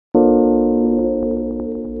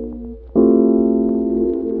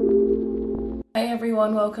Hey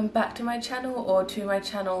everyone, welcome back to my channel, or to my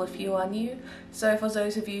channel if you are new. So for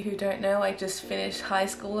those of you who don't know, I just finished high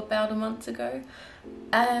school about a month ago,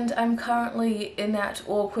 and I'm currently in that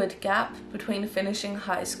awkward gap between finishing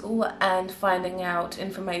high school and finding out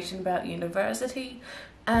information about university,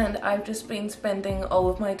 and I've just been spending all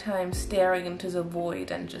of my time staring into the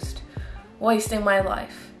void and just wasting my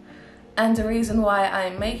life. And the reason why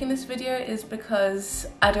I'm making this video is because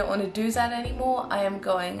I don't want to do that anymore. I am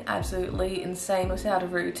going absolutely insane without a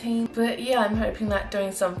routine. But yeah, I'm hoping that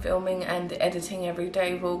doing some filming and editing every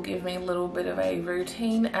day will give me a little bit of a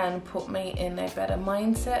routine and put me in a better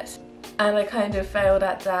mindset. And I kind of failed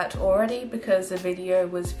at that already because the video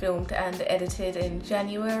was filmed and edited in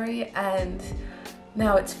January, and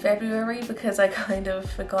now it's February because I kind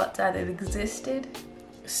of forgot that it existed.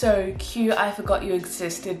 So cue I Forgot You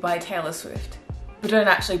Existed by Taylor Swift. But don't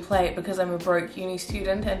actually play it because I'm a broke uni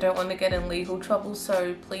student and don't want to get in legal trouble,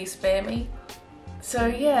 so please spare me. So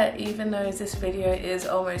yeah, even though this video is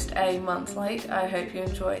almost a month late, I hope you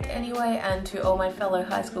enjoy it anyway, and to all my fellow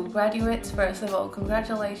high school graduates, first of all,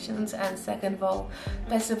 congratulations, and second of all,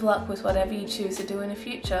 best of luck with whatever you choose to do in the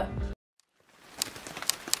future.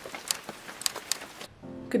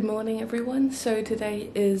 Good morning everyone. So today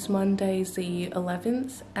is Monday the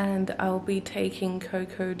 11th and I'll be taking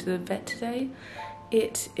Coco to the vet today.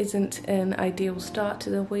 It isn't an ideal start to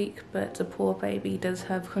the week, but the poor baby does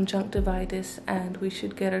have conjunctivitis and we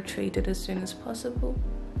should get her treated as soon as possible.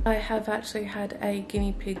 I have actually had a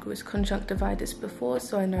guinea pig with conjunctivitis before,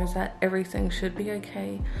 so I know that everything should be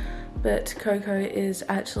okay. But Coco is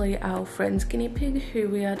actually our friend's guinea pig who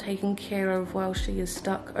we are taking care of while she is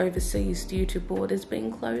stuck overseas due to borders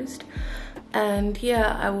being closed. And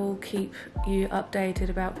yeah, I will keep you updated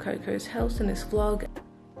about Coco's health in this vlog.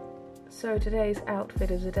 So today's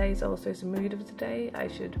outfit of the day is also the mood of the day. I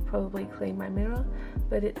should probably clean my mirror,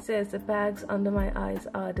 but it says the bags under my eyes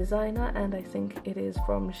are designer and I think it is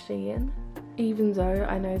from Shein. Even though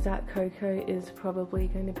I know that Coco is probably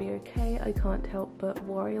going to be okay, I can't help but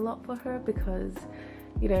worry a lot for her because,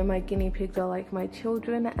 you know, my guinea pigs are like my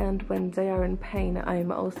children, and when they are in pain,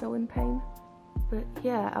 I'm also in pain. But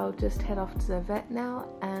yeah, I'll just head off to the vet now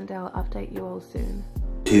and I'll update you all soon.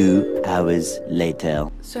 2 hours later.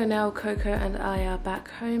 So now Coco and I are back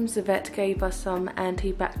home. The vet gave us some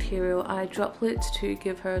antibacterial eye droplets to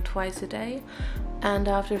give her twice a day, and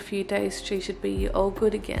after a few days she should be all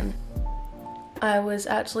good again. I was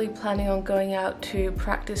actually planning on going out to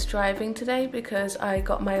practice driving today because I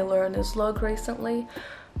got my learner's log recently,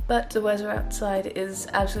 but the weather outside is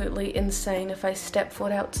absolutely insane. If I step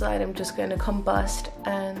foot outside I'm just going to combust,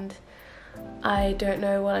 and I don't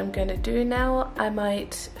know what I'm going to do now. I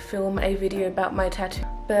might film a video about my tattoo,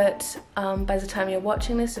 but by the time you're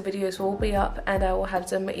watching this, the videos will be up and I will have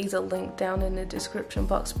them either linked down in the description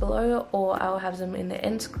box below or I'll have them in the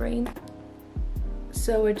end screen.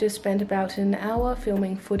 So we just spent about an hour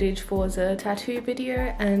filming footage for the tattoo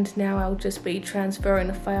video, and now I'll just be transferring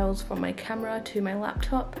the files from my camera to my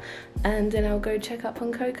laptop, and then I'll go check up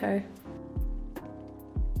on Coco.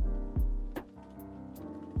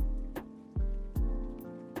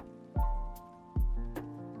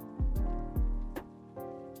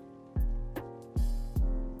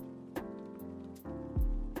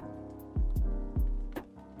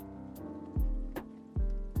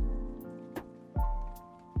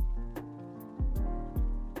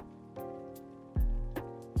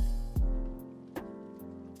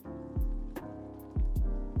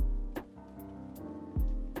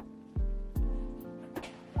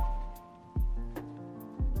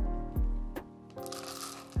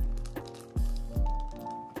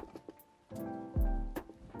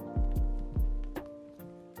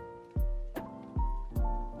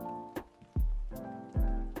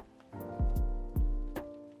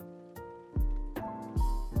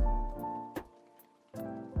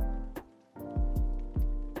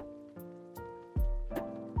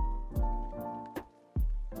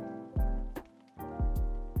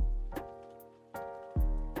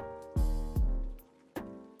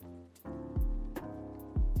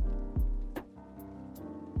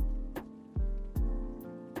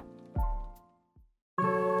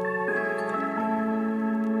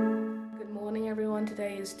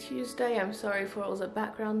 Today is Tuesday. I'm sorry for all the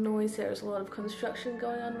background noise. There's a lot of construction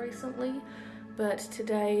going on recently, but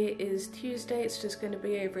today is Tuesday. It's just going to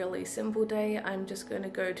be a really simple day. I'm just going to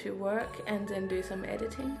go to work and then do some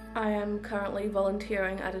editing. I am currently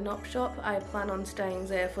volunteering at an op shop. I plan on staying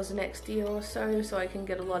there for the next year or so I can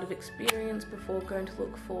get a lot of experience before going to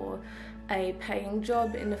look for a paying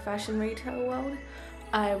job in the fashion retail world.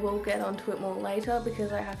 I will get onto it more later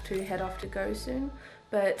because I have to head off to go soon,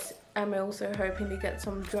 but I'm also hoping to get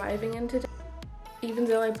some driving in today. Even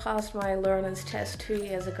though I passed my learner's test 2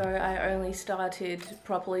 years ago, I only started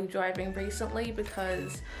properly driving recently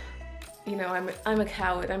because, you know, I'm a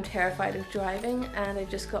coward. I'm terrified of driving, and I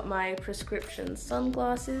just got my prescription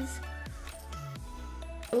sunglasses.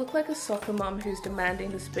 I look like a soccer mom who's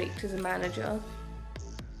demanding to speak to the manager.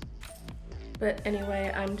 But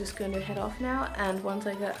anyway, I'm just going to head off now, and once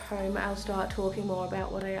I get home I'll start talking more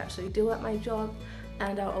about what I actually do at my job,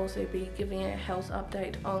 and I'll also be giving a health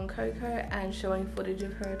update on Coco and showing footage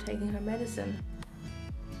of her taking her medicine.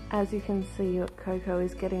 As you can see, Coco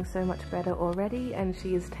is getting so much better already, and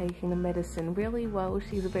she is taking the medicine really well.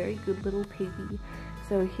 She's a very good little piggy.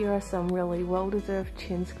 So here are some really well-deserved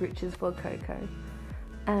chin scritches for Coco.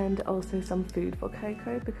 And also some food for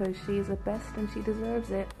Coco because she is the best and she deserves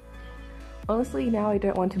it. Honestly, now I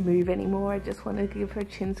don't want to move anymore. I just want to give her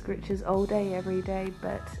chin scritches all day, every day,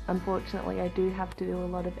 but unfortunately I do have to do a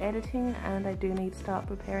lot of editing and I do need to start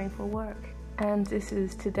preparing for work. And this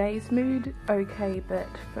is today's mood. Okay, but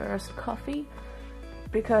first coffee,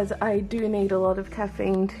 because I do need a lot of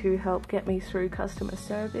caffeine to help get me through customer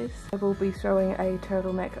service. I will be throwing a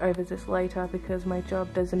turtleneck over this later because my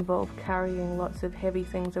job does involve carrying lots of heavy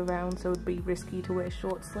things around, so it would be risky to wear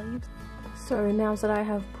short sleeves. So now that I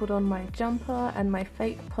have put on my jumper and my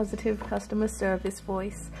fake positive customer service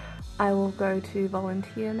voice, I will go to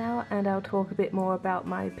volunteer now, and I'll talk a bit more about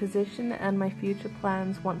my position and my future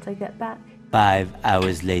plans once I get back. 5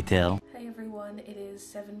 hours later. Hey everyone, it is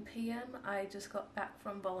 7 PM. I just got back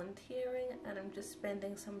from volunteering and I'm just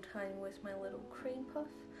spending some time with my little cream puff.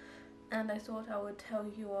 And I thought I would tell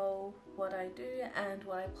you all what I do and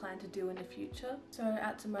what I plan to do in the future. So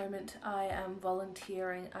at the moment I am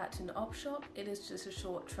volunteering at an op shop. It is just a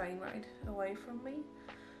short train ride away from me.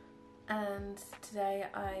 And today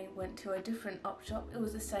I went to a different op shop. It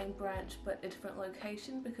was the same branch but a different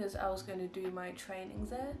location because I was going to do my trainings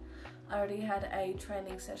there. I already had a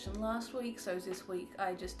training session last week, so this week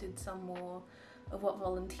I just did some more of what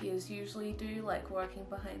volunteers usually do, like working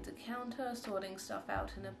behind the counter, sorting stuff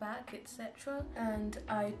out in the back, etc. And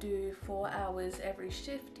I do 4 hours every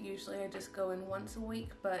shift. Usually I just go in once a week,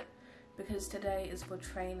 but because today is for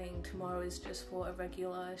training, tomorrow is just for a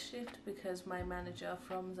regular shift because my manager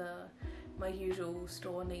from my usual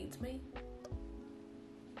store needs me.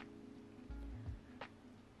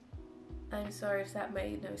 I'm sorry if that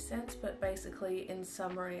made no sense, but basically in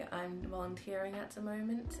summary I'm volunteering at the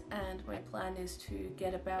moment and my plan is to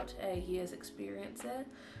get about a year's experience there.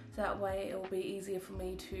 That way it will be easier for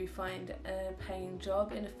me to find a paying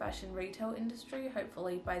job in the fashion retail industry,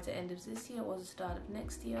 hopefully by the end of this year or the start of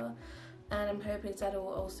next year. And I'm hoping that it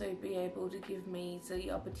will also be able to give me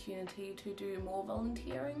the opportunity to do more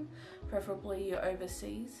volunteering, preferably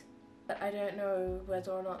overseas. I don't know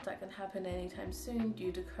whether or not that can happen anytime soon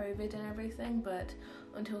due to COVID and everything, but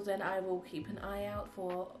until then I will keep an eye out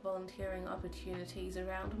for volunteering opportunities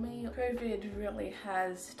around me. COVID really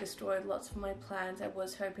has destroyed lots of my plans. I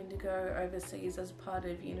was hoping to go overseas as part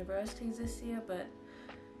of universities this year, but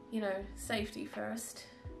you know, safety first.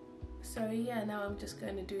 So yeah, now I'm just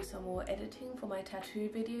going to do some more editing for my tattoo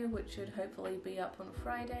video, which should hopefully be up on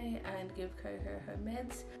Friday, and give Coco her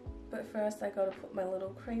meds. But first I gotta put my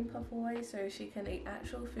little cream puff away so she can eat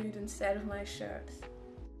actual food instead of my shirts.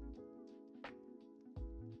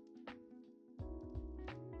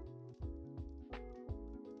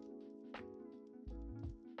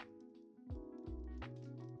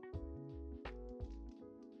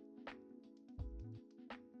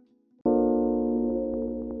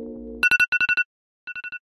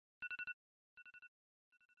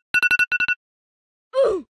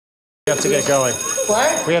 We have to get going.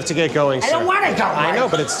 What? We have to get going, sir. I don't want to go. I know,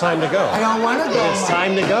 but it's time to go. I don't want to go. It's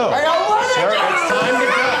time to go. I don't want to Sir, go. it's time to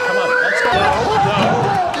go. Come on, let's go.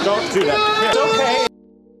 No, don't do that. It's okay.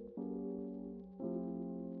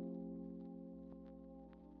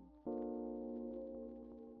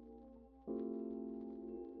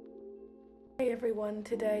 Hey everyone,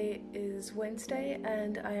 today is Wednesday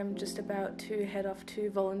and I am just about to head off to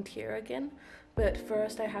volunteer again. But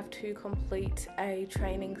first I have to complete a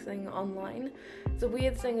training thing online. The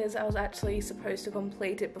weird thing is I was actually supposed to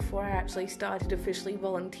complete it before I actually started officially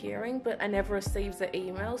volunteering, but I never received the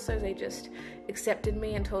email, so they just accepted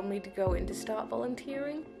me and told me to go in to start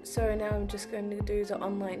volunteering. So now I'm just going to do the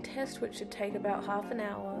online test, which should take about half an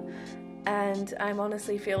hour. And I'm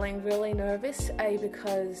honestly feeling really nervous, A,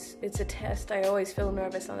 because it's a test. I always feel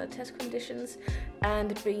nervous on the test conditions,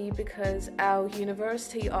 and B, because our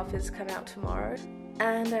university offers come out tomorrow.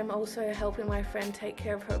 And I'm also helping my friend take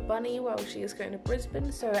care of her bunny while she is going to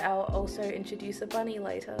Brisbane, so I'll also introduce the bunny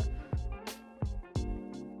later.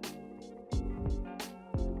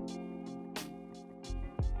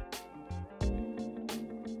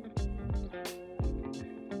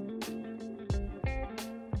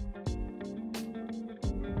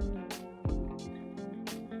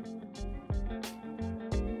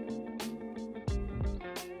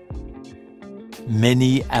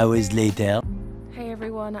 Many hours later. Hey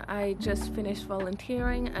everyone, I just finished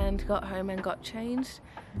volunteering and got home and got changed.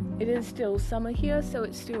 It is still summer here, so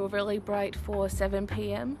it's still really bright for 7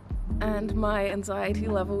 p.m. and my anxiety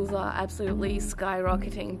levels are absolutely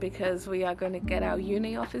skyrocketing because we are going to get our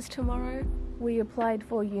uni offers tomorrow. We applied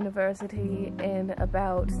for university in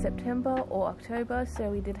about September or October, so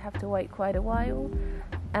we did have to wait quite a while.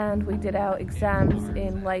 And we did our exams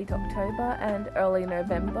in late October and early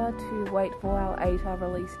November to wait for our 8-hour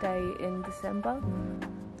release day in December.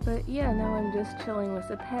 But yeah, now I'm just chilling with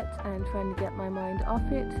the pets and trying to get my mind off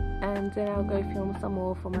it, and then I'll go film some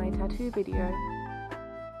more for my tattoo video.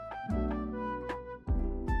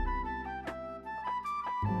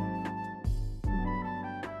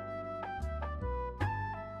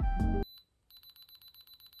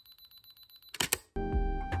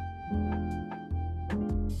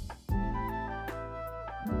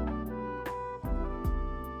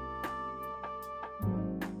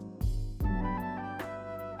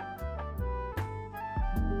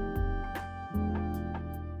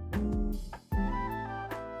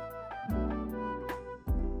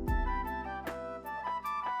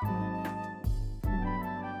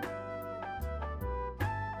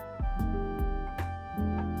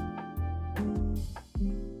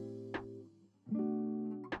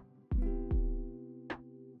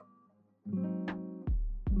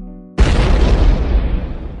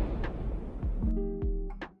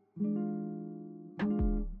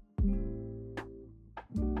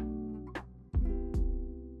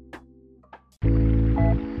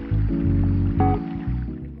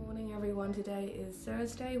 Today is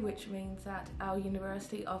Thursday, which means that our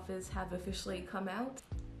university offers have officially come out.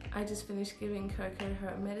 I just finished giving Coco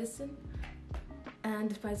her medicine,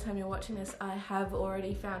 and by the time you're watching this I have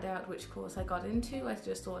already found out which course I got into. I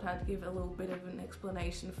just thought I'd give a little bit of an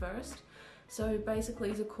explanation first. So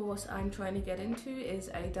basically the course I'm trying to get into is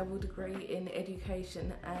a double degree in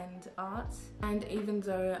education and arts, and even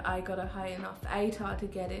though I got a high enough ATAR to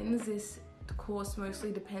get in, this course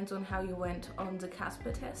mostly depends on how you went on the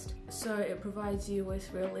Casper test. So it provides you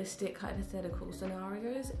with realistic hypothetical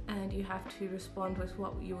scenarios and you have to respond with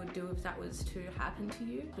what you would do if that was to happen to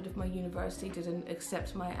you. But if my university didn't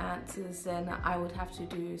accept my answers, then I would have to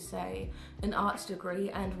do, say, an arts degree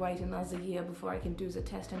and wait another year before I can do the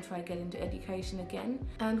test and try to get into education again.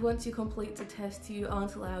 And once you complete the test, you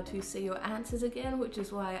aren't allowed to see your answers again, which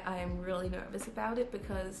is why I am really nervous about it,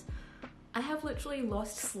 because I have literally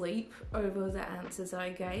lost sleep over the answers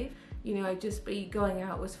I gave. You know, I'd just be going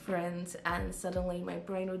out with friends and suddenly my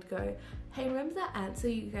brain would go, hey, remember that answer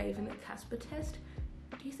you gave in the Casper test?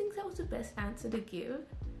 Do you think that was the best answer to give?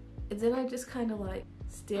 And then I just kind of like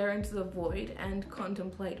stare into the void and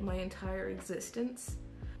contemplate my entire existence.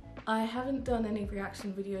 I haven't done any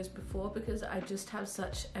reaction videos before because I just have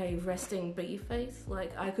such a resting bee face.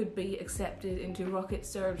 Like, I could be accepted into rocket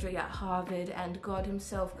surgery at Harvard and God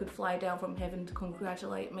himself could fly down from heaven to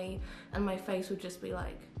congratulate me and my face would just be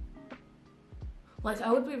like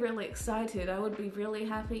I would be really excited, I would be really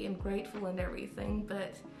happy and grateful and everything,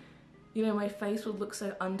 but you know, my face would look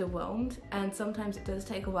so underwhelmed, and sometimes it does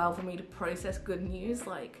take a while for me to process good news.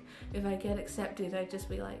 Like, if I get accepted, I'd just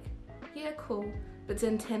be like, yeah, cool. But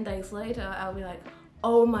then 10 days later, I'll be like,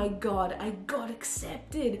 oh my god, I got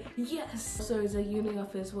accepted, yes! So the uni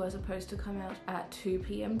offers were supposed to come out at 2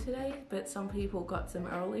 p.m. today, but some people got them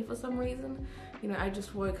early for some reason. You know, I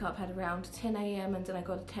just woke up at around 10 a.m. and then I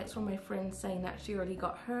got a text from my friend saying that she already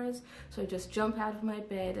got hers, so I just jumped out of my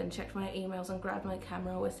bed and checked my emails and grabbed my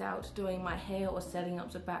camera without doing my hair or setting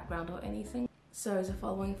up the background or anything. So the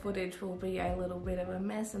following footage will be a little bit of a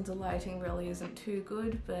mess and the lighting really isn't too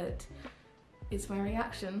good, but it's my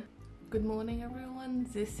reaction. Good morning everyone,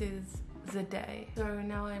 this is the day. So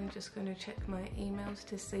now I'm just going to check my emails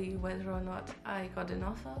to see whether or not I got an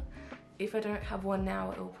offer. If I don't have one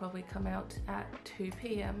now, it will probably come out at 2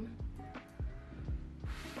 p.m.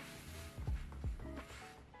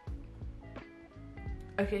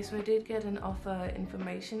 Okay, so I did get an offer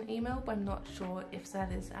information email, but I'm not sure if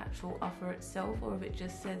that is the actual offer itself or if it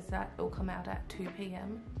just says that it will come out at 2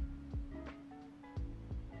 p.m.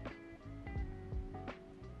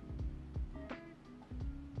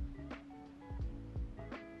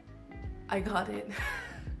 I got it.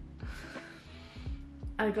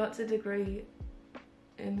 I got the degree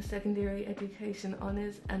in secondary education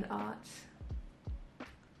honours and arts.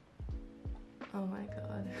 Oh my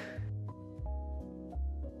god.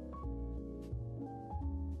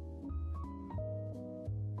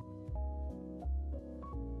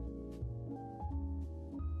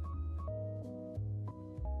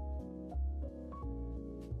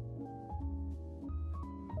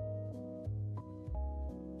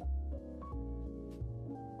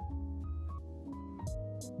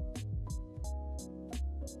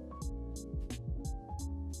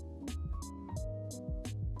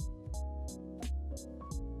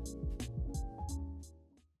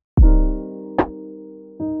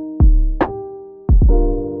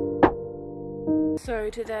 So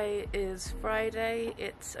today is Friday,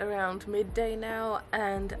 it's around midday now,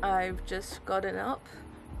 and I've just gotten up.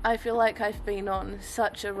 I feel like I've been on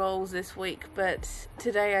such a roll this week, but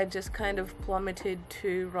today I just kind of plummeted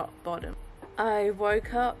to rock bottom. I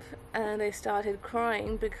woke up and I started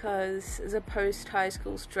crying because the post-high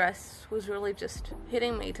school stress was really just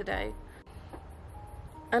hitting me today.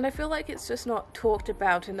 And I feel like it's just not talked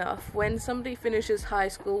about enough. When somebody finishes high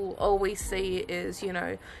school, all we see is, you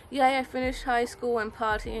know, yay, I finished high school and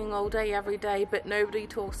partying all day every day, but nobody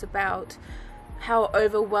talks about how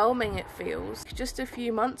overwhelming it feels. Just a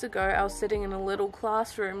few months ago, I was sitting in a little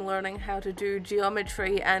classroom learning how to do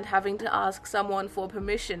geometry and having to ask someone for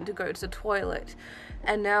permission to go to the toilet.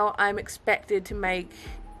 And now I'm expected to make,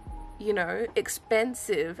 you know,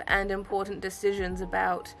 expensive and important decisions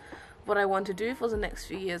about what I want to do for the next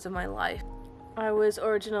few years of my life. I was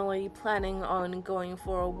originally planning on going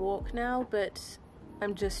for a walk now, but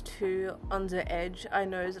I'm just too on the edge. I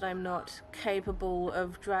know that I'm not capable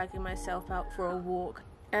of dragging myself out for a walk.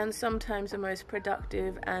 And sometimes the most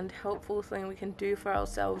productive and helpful thing we can do for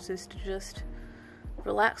ourselves is to just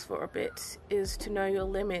relax for a bit, is to know your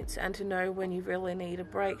limits and to know when you really need a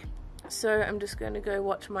break. So I'm just going to go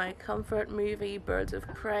watch my comfort movie, Birds of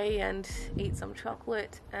Prey, and eat some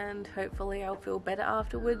chocolate, and hopefully I'll feel better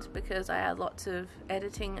afterwards because I had lots of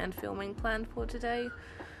editing and filming planned for today.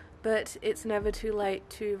 But it's never too late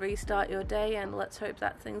to restart your day, and let's hope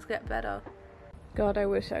that things get better. God, I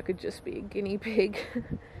wish I could just be a guinea pig.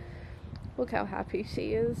 Look how happy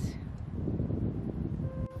she is.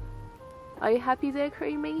 Are you happy there,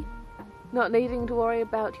 Creamy? Not needing to worry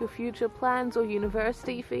about your future plans or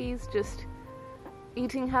university fees, just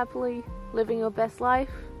eating happily, living your best life?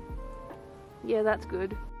 Yeah, that's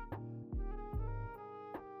good.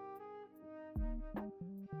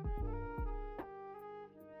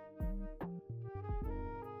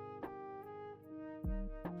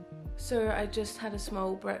 So I just had a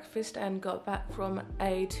small breakfast and got back from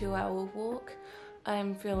a 2-hour walk.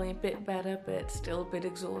 I'm feeling a bit better, but still a bit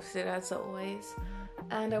exhausted as always.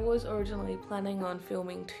 And I was originally planning on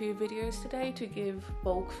filming 2 videos today to give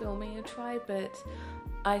bulk filming a try, but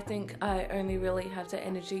I think I only really have the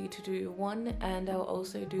energy to do 1, and I'll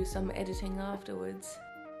also do some editing afterwards.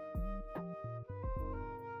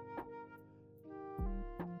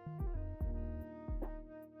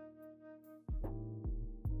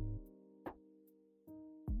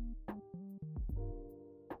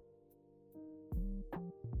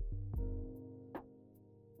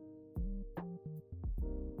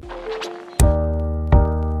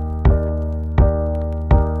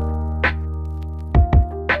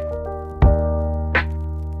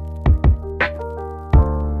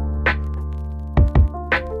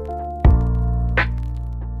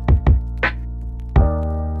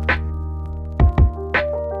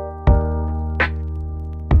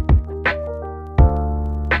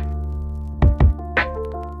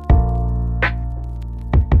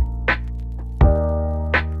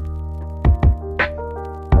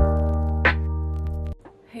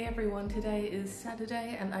 Today is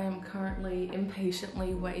Saturday and I am currently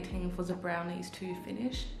impatiently waiting for the brownies to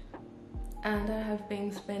finish. And I have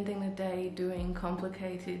been spending the day doing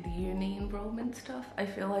complicated uni enrollment stuff. I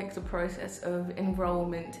feel like the process of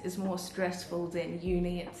enrollment is more stressful than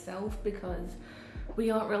uni itself because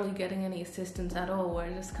we aren't really getting any assistance at all,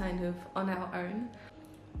 we're just kind of on our own.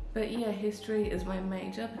 But yeah, history is my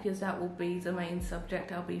major because that will be the main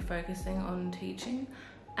subject I'll be focusing on teaching.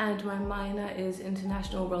 And my minor is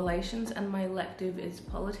international relations and my elective is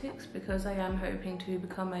politics because I am hoping to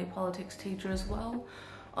become a politics teacher as well.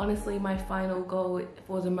 Honestly, my final goal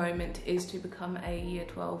for the moment is to become a Year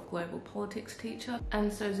 12 global politics teacher.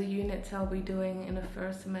 And so the units I'll be doing in the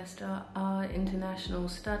first semester are International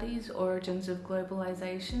Studies, Origins of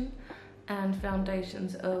Globalization, and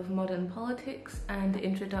Foundations of Modern Politics, and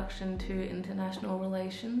Introduction to International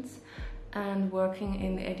Relations, and Working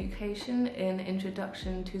in Education in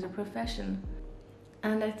Introduction to the Profession.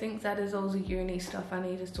 And I think that is all the uni stuff I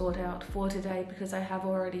need to sort out for today because I have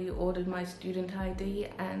already ordered my student ID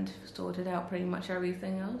and sorted out pretty much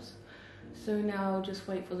everything else. So now I'll just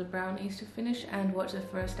wait for the brownies to finish and watch the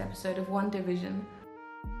first episode of One Division.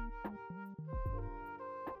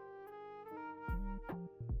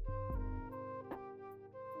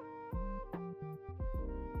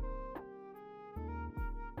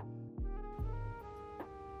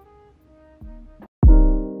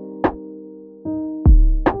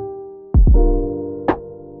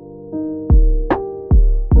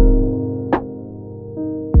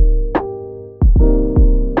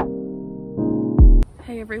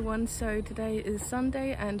 Everyone, so today is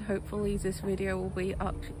Sunday and hopefully this video will be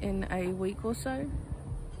up in a week or so.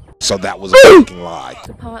 So that was a fucking lie.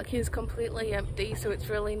 The park is completely empty, so it's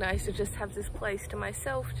really nice to just have this place to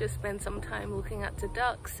myself, just spend some time looking at the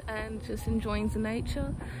ducks and just enjoying the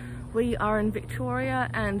nature. We are in Victoria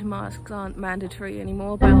and masks aren't mandatory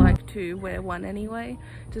anymore, but I like to wear one anyway,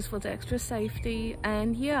 just for the extra safety.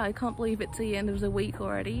 And yeah, I can't believe it's the end of the week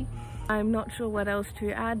already. I'm not sure what else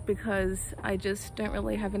to add because I just don't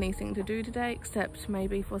really have anything to do today except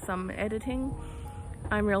maybe for some editing.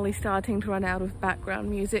 I'm really starting to run out of background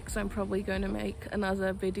music, so I'm probably going to make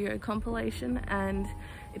another video compilation, and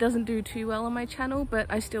it doesn't do too well on my channel, but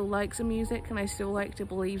I still like the music and I still like to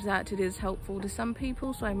believe that it is helpful to some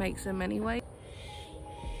people, so I make them anyway.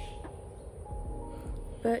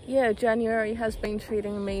 But yeah, January has been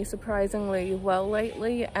treating me surprisingly well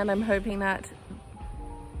lately, and I'm hoping that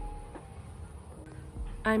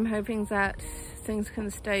things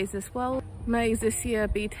can stay this well. May this year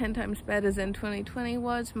be 10 times better than 2020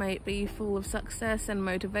 was. May it be full of success and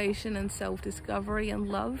motivation and self-discovery and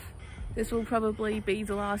love. This will probably be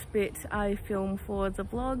the last bit I film for the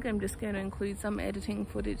vlog. I'm just going to include some editing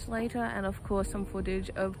footage later, and of course some footage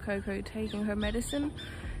of Coco taking her medicine.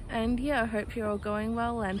 And yeah, I hope you're all going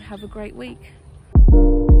well and have a great week.